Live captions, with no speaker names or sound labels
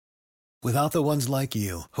Without the ones like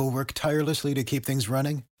you, who work tirelessly to keep things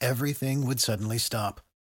running, everything would suddenly stop.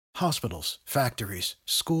 Hospitals, factories,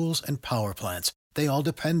 schools, and power plants, they all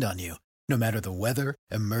depend on you. No matter the weather,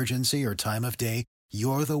 emergency, or time of day,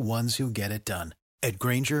 you're the ones who get it done. At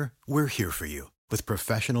Grainger, we're here for you with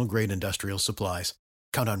professional-grade industrial supplies.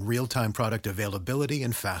 Count on real-time product availability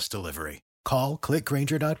and fast delivery. Call, click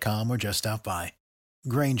Grainger.com, or just stop by.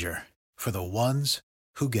 Grainger, for the ones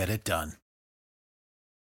who get it done.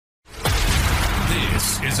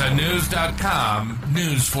 This is a News.com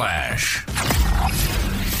news flash.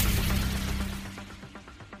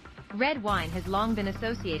 Red wine has long been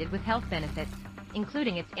associated with health benefits,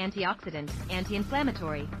 including its antioxidant,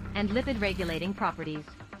 anti-inflammatory, and lipid-regulating properties.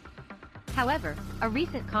 However, a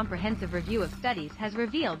recent comprehensive review of studies has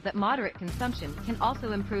revealed that moderate consumption can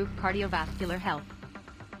also improve cardiovascular health.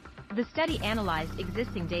 The study analyzed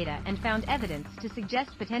existing data and found evidence to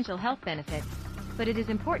suggest potential health benefits, but it is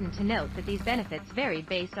important to note that these benefits vary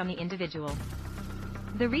based on the individual.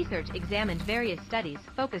 The research examined various studies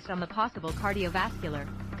focused on the possible cardiovascular,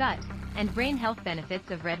 gut, and brain health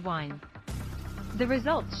benefits of red wine. The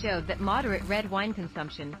results showed that moderate red wine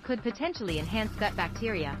consumption could potentially enhance gut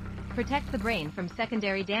bacteria, protect the brain from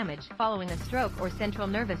secondary damage following a stroke or central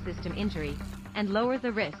nervous system injury, and lower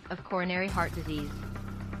the risk of coronary heart disease.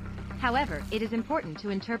 However, it is important to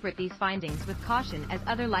interpret these findings with caution, as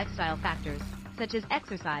other lifestyle factors, such as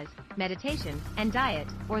exercise, meditation, and diet,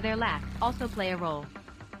 or their lack, also play a role.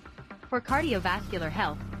 For cardiovascular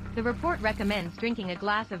health, the report recommends drinking a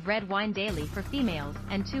glass of red wine daily for females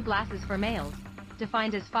and 2 glasses for males,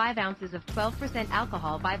 defined as 5 ounces of 12%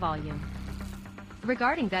 alcohol by volume.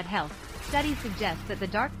 Regarding gut health, studies suggest that the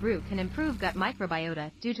dark brew can improve gut microbiota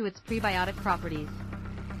due to its prebiotic properties.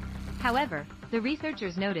 However, the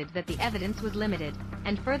researchers noted that the evidence was limited,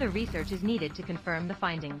 and further research is needed to confirm the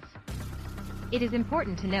findings. It is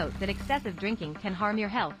important to note that excessive drinking can harm your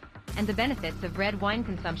health, and the benefits of red wine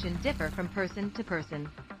consumption differ from person to person.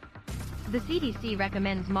 The CDC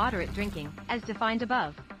recommends moderate drinking, as defined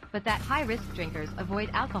above, but that high-risk drinkers avoid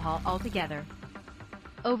alcohol altogether.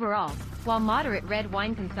 Overall, while moderate red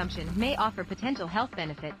wine consumption may offer potential health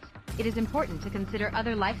benefits, it is important to consider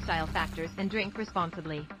other lifestyle factors and drink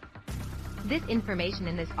responsibly. This information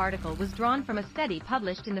in this article was drawn from a study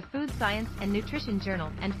published in the Food Science and Nutrition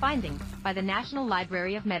Journal and findings by the National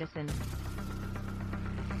Library of Medicine.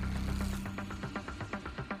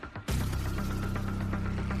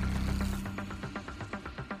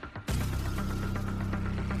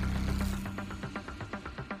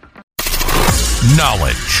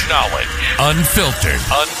 Knowledge. Unfiltered.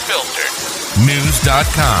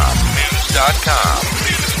 News.com.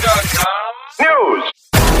 News.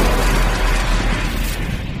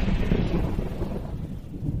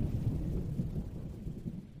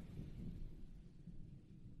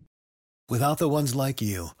 Without the ones like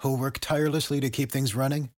you, who work tirelessly to keep things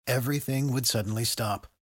running, everything would suddenly stop.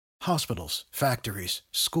 Hospitals, factories,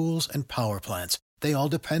 schools, and power plants, they all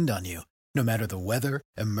depend on you. No matter the weather,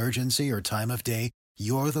 emergency, or time of day,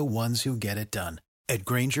 you're the ones who get it done. At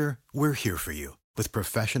Grainger, we're here for you with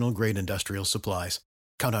professional-grade industrial supplies.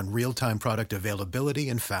 Count on real-time product availability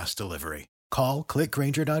and fast delivery. Call, click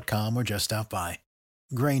Grainger.com, or just stop by.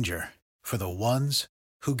 Grainger, for the ones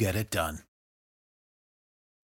who get it done.